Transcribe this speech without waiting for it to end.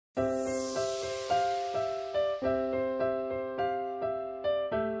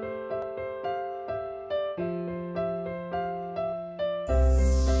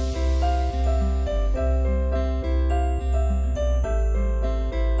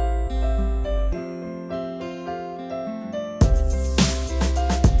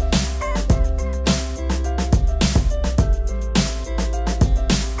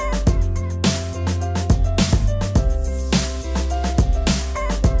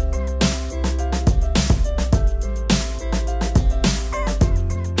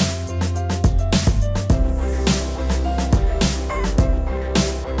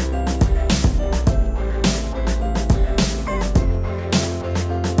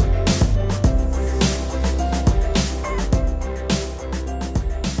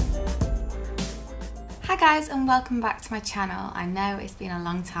guys, and welcome back to my channel. I know it's been a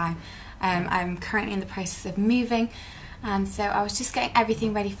long time. I'm currently in the process of moving, and so I was just getting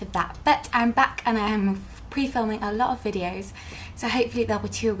everything ready for that, but I'm back and I am pre-filming a lot of videos, so hopefully there'll be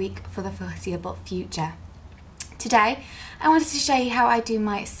 2 a week for the foreseeable future. Today I wanted to show you how I do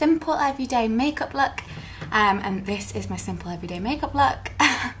my simple everyday makeup look, and this is my simple everyday makeup look.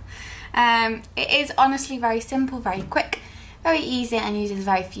 It is honestly very simple, very quick, very easy, and uses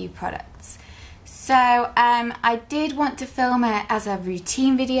very few products. So I did want to film it as a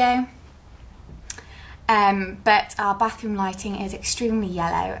routine video, but our bathroom lighting is extremely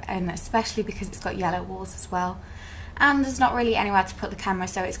yellow, and especially because it's got yellow walls as well, and there's not really anywhere to put the camera,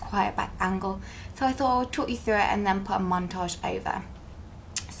 so it's quite a back angle. So I thought I would talk you through it and then put a montage over.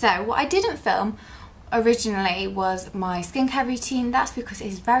 So what I didn't film originally was my skincare routine. That's because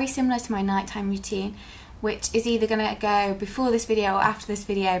it's very similar to my nighttime routine, which is either going to go before this video or after this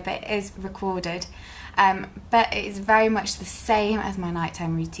video, but it is recorded. But it is very much the same as my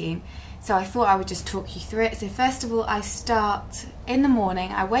nighttime routine, so I thought I would just talk you through it. So first of all, I start in the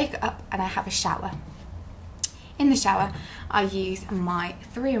morning. I wake up and I have a shower. In the shower I use my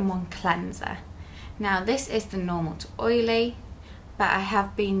 3-in-1 cleanser. Now this is the normal to oily, but I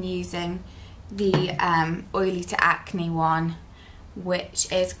have been using the oily to acne one,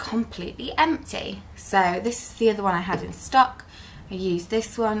 which is completely empty. So this is the other one I had in stock. I used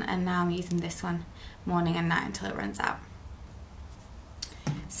this one, and now I'm using this one morning and night until it runs out.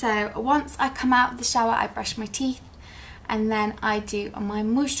 So once I come out of the shower, I brush my teeth, and then I do my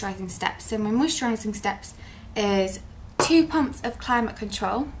moisturising steps. So my moisturising steps is 2 pumps of Climate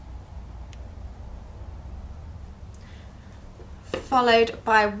Control, followed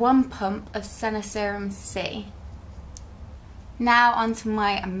by 1 pump of Senegence C. Now onto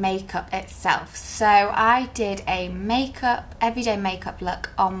my makeup itself. So I did a everyday makeup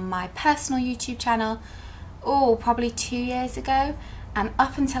look on my personal YouTube channel, probably 2 years ago, and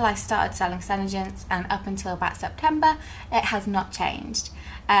up until I started selling Senegence and up until about September, it has not changed.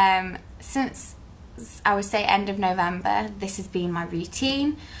 Since I would say end of November, this has been my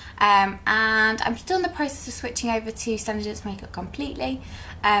routine, and I'm still in the process of switching over to Senegence makeup completely,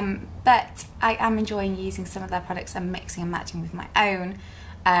 but I am enjoying using some of their products and mixing and matching with my own,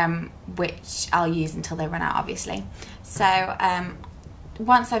 which I'll use until they run out, obviously. So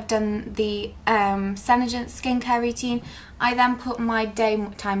once I've done the Senegence skincare routine, I then put my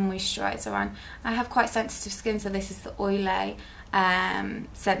daytime moisturiser on. I have quite sensitive skin, so this is the oily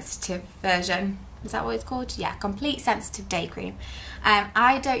sensitive version. Is that what it's called? Yeah, complete sensitive day cream.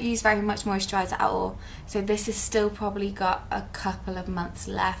 I don't use very much moisturiser at all, so this has still probably got a couple of months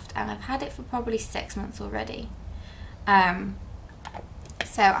left, and I've had it for probably 6 months already.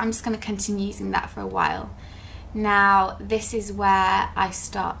 So I'm just going to continue using that for a while. Now this is where I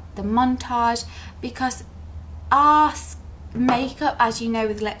start the montage, because our makeup, as you know,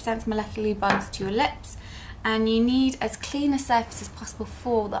 with lip sense molecularly bonds to your lips, and you need as clean a surface as possible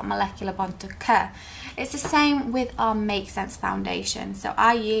for that molecular bond to occur. It's the same with our Make Sense foundation. So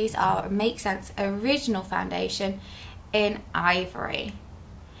I use our Make Sense original foundation in Ivory,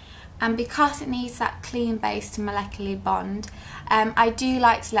 and because it needs that clean base to molecularly bond, I do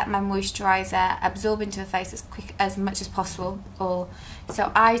like to let my moisturiser absorb into the face as much as possible.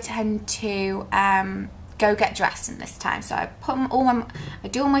 So I tend to go get dressed in this time. So I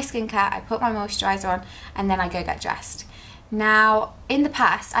do all my skincare, I put my moisturiser on, and then I go get dressed. Now in the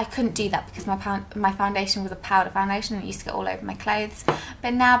past I couldn't do that because my foundation was a powder foundation and it used to get all over my clothes,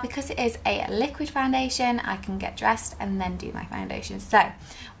 but now because it is a liquid foundation, I can get dressed and then do my foundation. So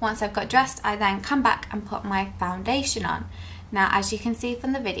once I've got dressed, I then come back and put my foundation on. Now as you can see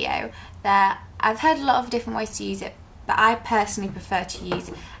from the video there, I've heard a lot of different ways to use it, but I personally prefer to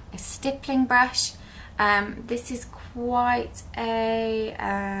use a stippling brush. This is quite a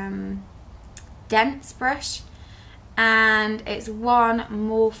dense brush, and it's one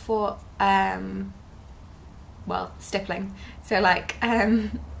more for well, stippling. So like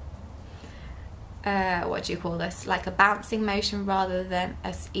what do you call this, like a bouncing motion rather than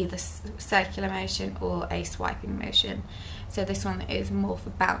either circular motion or a swiping motion. So this one is more for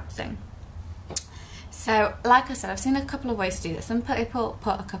bouncing. So like I said, I've seen a couple of ways to do this. Some people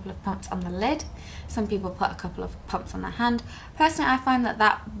put a couple of pumps on the lid, some people put a couple of pumps on their hand. Personally, I find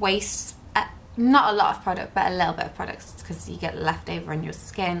that wastes not a lot of product, but a little bit of product, because you get leftover on your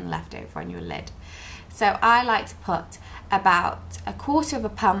skin, leftover on your lid. So I like to put about 1/4 of a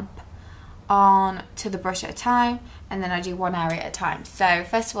pump on to the brush at a time, and then I do one area at a time. So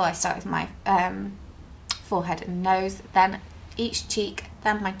first of all I start with my forehead and nose, then each cheek,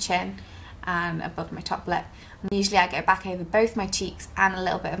 then my chin, and above my top lip. And usually I go back over both my cheeks and a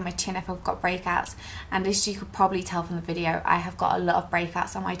little bit of my chin if I've got breakouts. And as you could probably tell from the video, I have got a lot of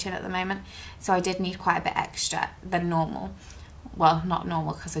breakouts on my chin at the moment, so I did need quite a bit extra than normal. Well, not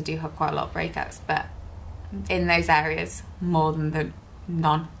normal because I do have quite a lot of breakouts, but in those areas more than the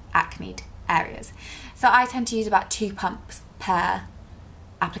non-acne areas. So I tend to use about 2 pumps per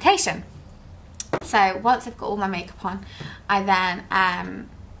application. So once I've got all my makeup on, I then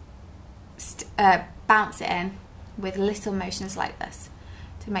bounce it in with little motions like this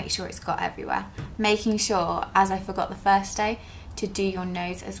to make sure it's got everywhere. Making sure, as I forgot the first day, to do your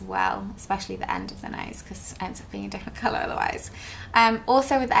nose as well, especially the end of the nose, because it ends up being a different colour otherwise.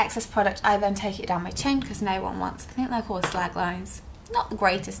 Also with the excess product, I then take it down my chin because no one wants, I think they're called slag lines. Not the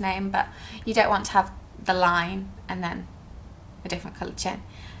greatest name, but you don't want to have the line and then a different coloured chin.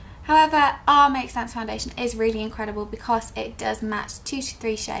 However, our Make Sense foundation is really incredible because it does match 2 to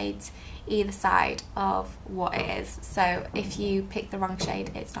 3 shades either side of what it is. So if you pick the wrong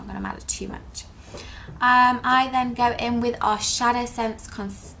shade, it's not going to matter too much. I then go in with our Shadow Sense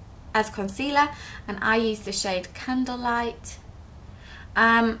as concealer, and I use the shade Candlelight.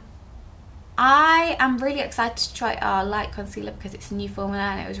 I am really excited to try our light concealer because it's a new formula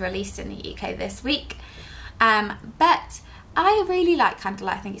and it was released in the UK this week. But I really like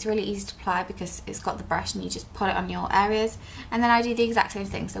Candlelight. I think it's really easy to apply because it's got the brush and you just put it on your areas, and then I do the exact same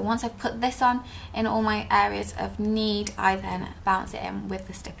thing. So once I've put this on in all my areas of need, I then bounce it in with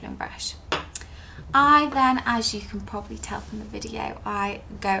the stippling brush. I then, as you can probably tell from the video, I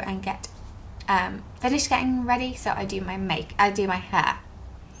go and get finish getting ready. So I do my hair.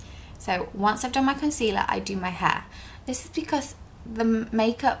 So once I've done my concealer, I do my hair. This is because the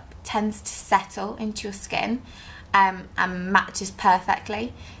makeup tends to settle into your skin and matches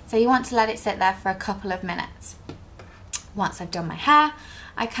perfectly. So you want to let it sit there for a couple of minutes. Once I've done my hair,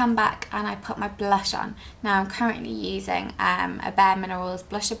 I come back and I put my blush on. Now I'm currently using a Bare Minerals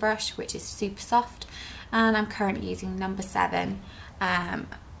blusher brush, which is super soft, and I'm currently using number 7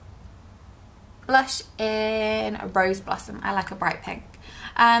 blush in Rose Blossom. I like a bright pink.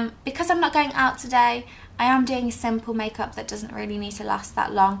 Because I'm not going out today, I am doing a simple makeup that doesn't really need to last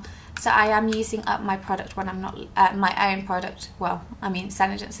that long. So I am using up my product when I'm not, my own product, well, I mean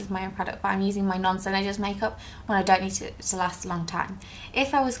Senegence is my own product, but I'm using my non-Senegence makeup when I don't need it to last a long time.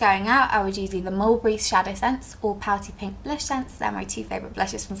 If I was going out, I would use either Mulberry Shadow Sense or Pouty Pink Blush Sense. They're my 2 favourite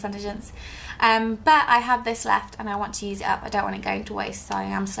blushes from Senegence. But I have this left and I want to use it up. I don't want it going to waste, so I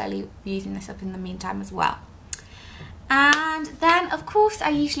am slowly using this up in the meantime as well. And then of course I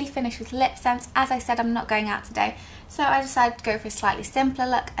usually finish with lip sense. As I said, I'm not going out today, so I decided to go for a slightly simpler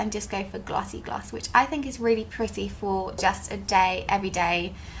look and just go for glossy gloss, which I think is really pretty for just a day,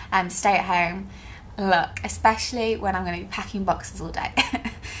 everyday stay at home look, especially when I'm going to be packing boxes all day.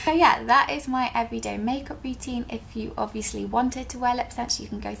 So yeah, that is my everyday makeup routine. If you obviously wanted to wear lip sense, you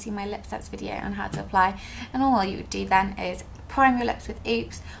can go see my lip sense video on how to apply, and all you would do then is prime your lips with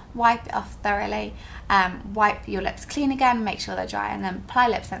Oops, wipe it off thoroughly, wipe your lips clean again, make sure they're dry, and then apply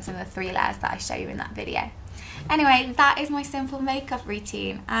lip sense in the 3 layers that I show you in that video. Anyway, that is my simple makeup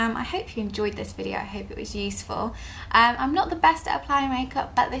routine. I hope you enjoyed this video. I hope it was useful. I'm not the best at applying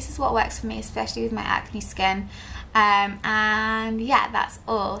makeup, but this is what works for me, especially with my acne skin. And yeah, that's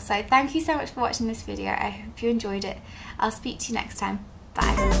all. So thank you so much for watching this video. I hope you enjoyed it. I'll speak to you next time.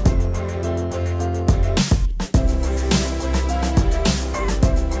 Bye.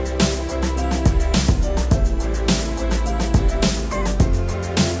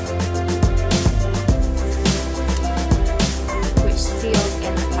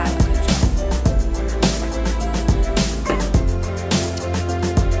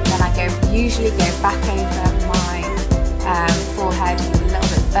 Usually go back over my forehead with a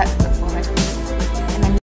little bit